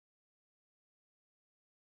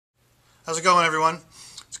How's it going, everyone?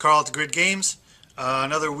 It's Carl at the Grid Games.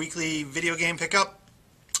 Another weekly video game pickup.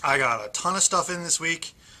 I got a ton of stuff in this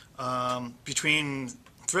week between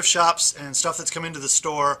thrift shops and stuff that's come into the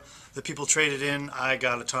store that people traded in. I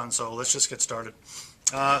got a ton, so let's just get started.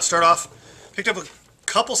 Start off, picked up a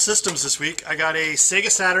couple systems this week. I got a Sega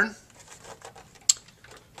Saturn.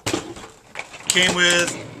 Came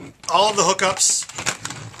with all of the hookups,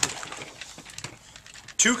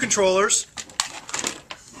 2 controllers,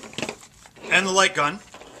 and the light gun.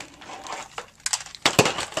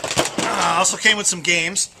 Also came with some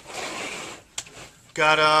games.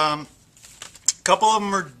 Got a couple of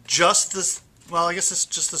them are just this. Well, I guess it's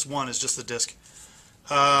just this one is just the disc.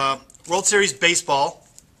 World Series Baseball,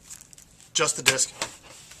 just the disc.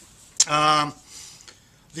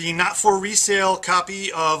 The not for resale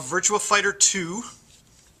copy of Virtua Fighter 2,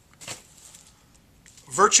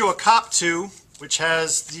 Virtua Cop 2, which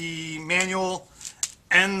has the manual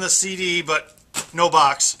and the CD, but no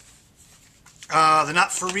box. The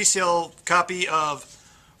not for resale copy of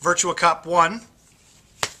Virtua Cop 1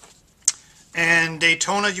 and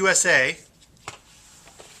Daytona USA.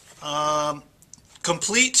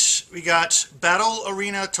 Complete, we got Battle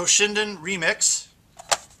Arena Toshinden Remix,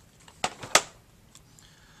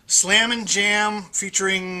 Slam and Jam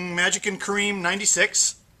featuring Magic and Kareem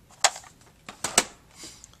 96,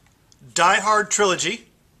 Die Hard Trilogy,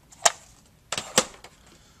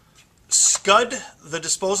 Scud the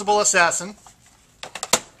Disposable Assassin,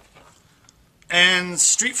 and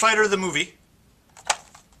Street Fighter the movie.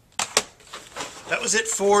 That was it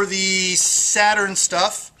for the Saturn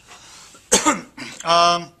stuff.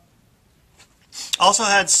 Also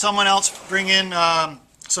had someone else bring in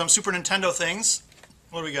some Super Nintendo things.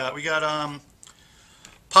 What do we got? We got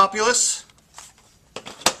Populous,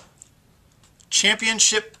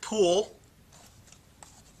 Championship Pool,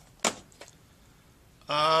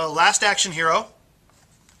 Last Action Hero,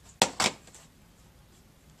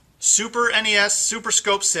 Super NES Super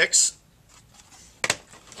Scope 6,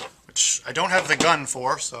 which I don't have the gun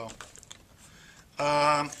for, so.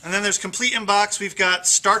 And then there's complete in box. We've got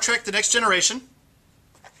Star Trek The Next Generation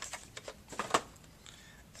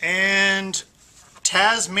and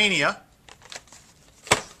Tasmania.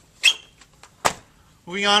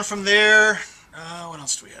 Moving on from there, what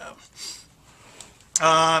else do we have?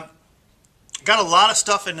 Got a lot of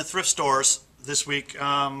stuff in the thrift stores this week.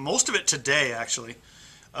 Most of it today, actually.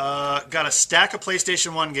 Got a stack of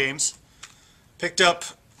PlayStation 1 games. Picked up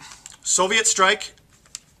Soviet Strike,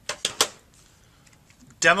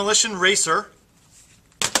 Demolition Racer,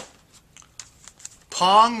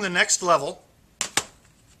 Pong the Next Level,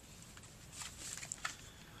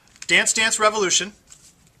 Dance Dance Revolution,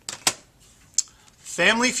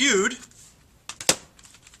 Family Feud,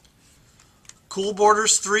 Cool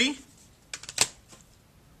Borders 3,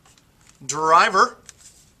 Driver,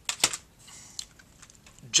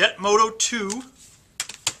 Jet Moto 2,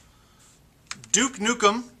 Duke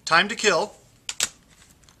Nukem Time to Kill,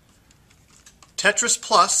 Tetris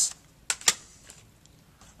Plus,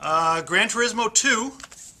 Gran Turismo 2,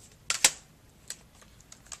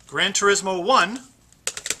 Gran Turismo 1,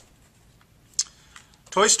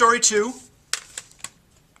 Toy Story 2,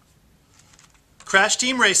 Crash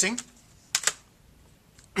Team Racing,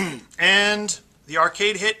 and the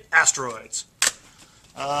arcade hit Asteroids.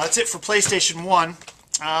 That's it for PlayStation 1.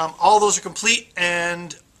 All those are complete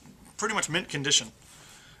and pretty much mint condition.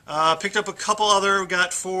 Picked up a couple other. We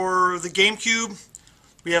got for the GameCube,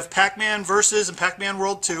 we have Pac-Man Versus and Pac-Man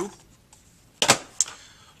World 2.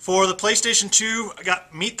 For the PlayStation 2, I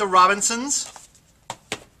got Meet the Robinsons,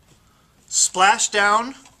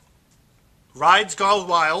 Splashdown, Rides Gone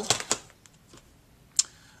Wild,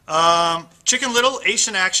 Chicken Little Ace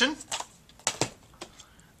in Action,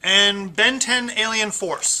 and Ben 10 Alien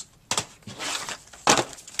Force.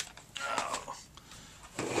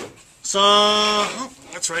 So,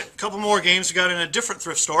 that's right, a couple more games we got in a different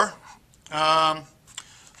thrift store.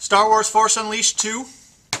 Star Wars Force Unleashed 2,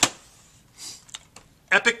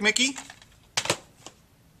 Epic Mickey,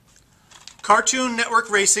 Cartoon Network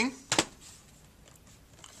Racing,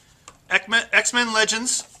 X-Men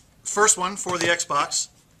Legends, first one for the Xbox,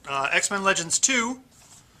 X-Men Legends 2,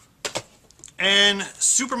 and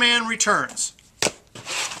Superman Returns.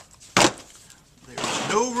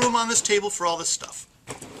 There's no room on this table for all this stuff.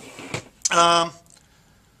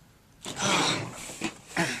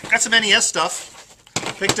 Got some NES stuff.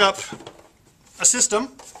 Picked up a system.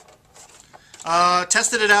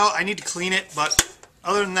 Tested it out. I need to clean it, but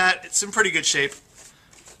other than that, it's in pretty good shape.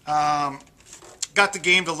 Got the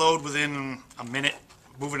game to load within a minute,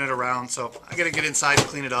 moving it around, so I gotta get inside and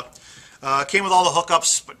clean it up. Came with all the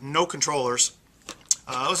hookups, but no controllers.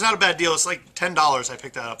 It was not a bad deal. It's like $10 I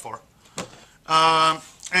picked that up for. And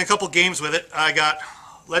a couple games with it. I got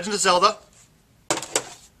Legend of Zelda,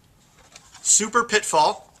 Super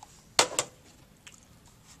Pitfall,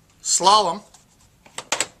 Slalom,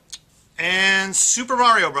 and Super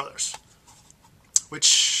Mario Brothers,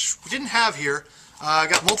 which we didn't have here. I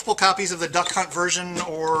got multiple copies of the Duck Hunt version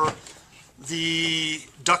or the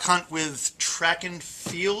Duck Hunt with track and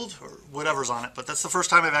field or whatever's on it, but that's the first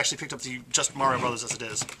time I've actually picked up the just Mario Brothers as it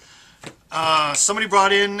is. Somebody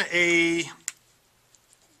brought in a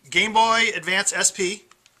Game Boy Advance SP.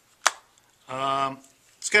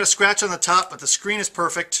 It's got a scratch on the top, but the screen is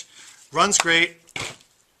perfect, runs great.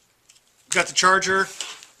 Got the charger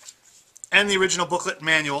and the original booklet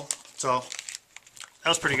manual, so that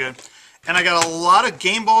was pretty good. And I got a lot of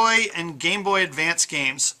Game Boy and Game Boy Advance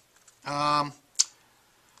games. For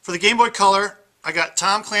the Game Boy Color, I got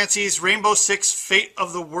Tom Clancy's Rainbow Six Fate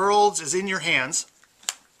of the Worlds is in Your Hands,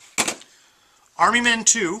 Army Men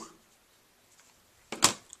 2,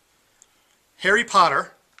 Harry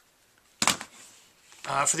Potter.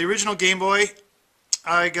 For the original Game Boy,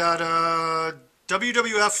 I got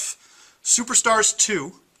WWF Superstars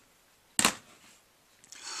 2.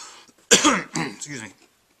 Excuse me.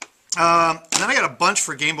 And then I got a bunch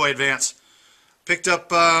for Game Boy Advance. Picked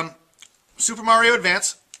up Super Mario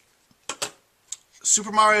Advance,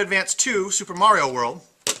 Super Mario Advance 2, Super Mario World,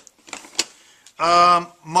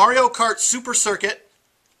 Mario Kart Super Circuit,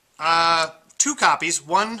 2 copies,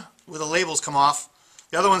 one where the labels come off,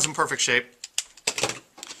 the other one's in perfect shape.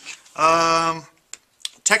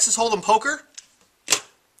 Texas Hold'em Poker,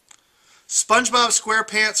 SpongeBob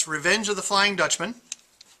SquarePants Revenge of the Flying Dutchman,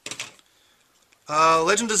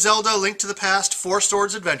 Legend of Zelda Link to the Past 4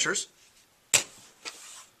 Swords Adventures,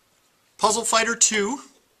 Puzzle Fighter 2,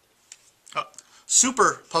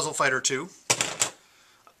 Super Puzzle Fighter 2,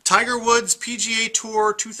 Tiger Woods PGA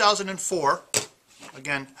Tour 2004.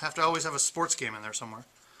 Again, have to always have a sports game in there somewhere.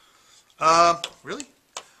 Really?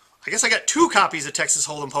 I guess I got 2 copies of Texas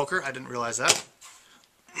Hold'em Poker. I didn't realize that.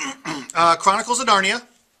 Chronicles of Narnia,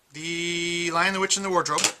 The Lion, the Witch, and the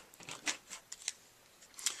Wardrobe,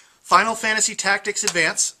 Final Fantasy Tactics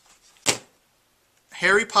Advance,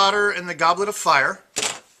 Harry Potter and the Goblet of Fire,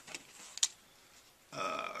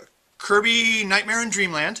 Kirby Nightmare in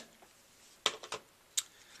Dreamland,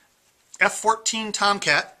 F-14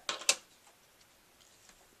 Tomcat,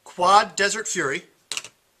 Quad Desert Fury,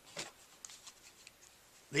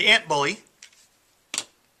 The Ant Bully,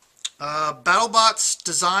 BattleBots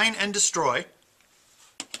Design and Destroy,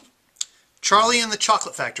 Charlie and the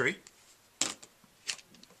Chocolate Factory,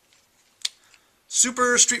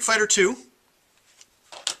 Super Street Fighter 2,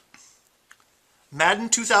 Madden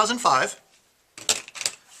 2005,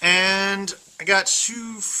 and I got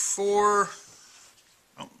 2, 4,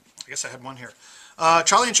 oh, I guess I had one here.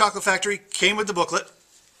 Charlie and Chocolate Factory came with the booklet,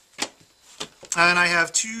 and I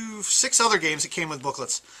have 6 other games that came with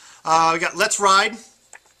booklets. We got Let's Ride,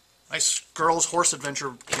 nice girls horse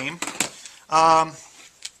adventure game.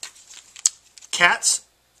 Cats,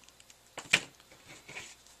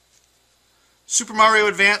 Super Mario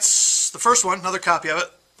Advance, the first one, another copy of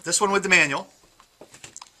it. This one with the manual.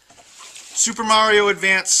 Super Mario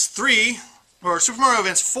Advance 3, or Super Mario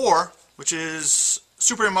Advance 4, which is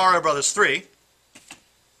Super Mario Brothers 3.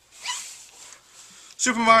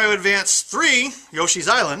 Super Mario Advance 3, Yoshi's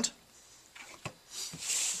Island.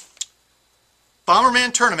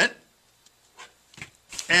 Bomberman Tournament.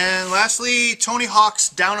 And lastly, Tony Hawk's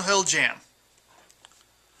Downhill Jam.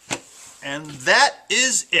 And that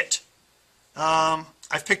is it.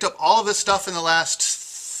 I've picked up all of this stuff in the last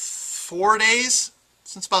 4 days,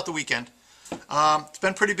 since about the weekend. It's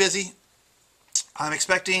been pretty busy. I'm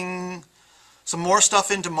expecting some more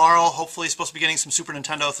stuff in tomorrow. Hopefully supposed to be getting some Super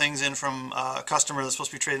Nintendo things in from a customer that's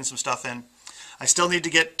supposed to be trading some stuff in. I still need to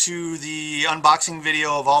get to the unboxing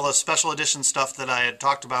video of all the special edition stuff that I had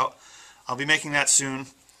talked about. I'll be making that soon.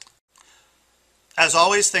 As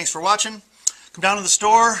always, thanks for watching. Come down to the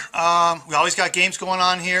store. We always got games going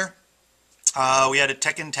on here. We had a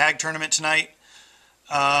Tekken Tag Tournament tonight.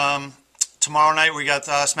 Tomorrow night we got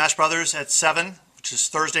Smash Brothers at 7, which is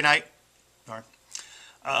Thursday night.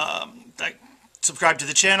 Subscribe to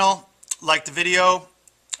the channel, like the video.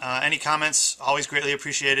 Any comments, always greatly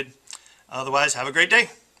appreciated. Otherwise, have a great day.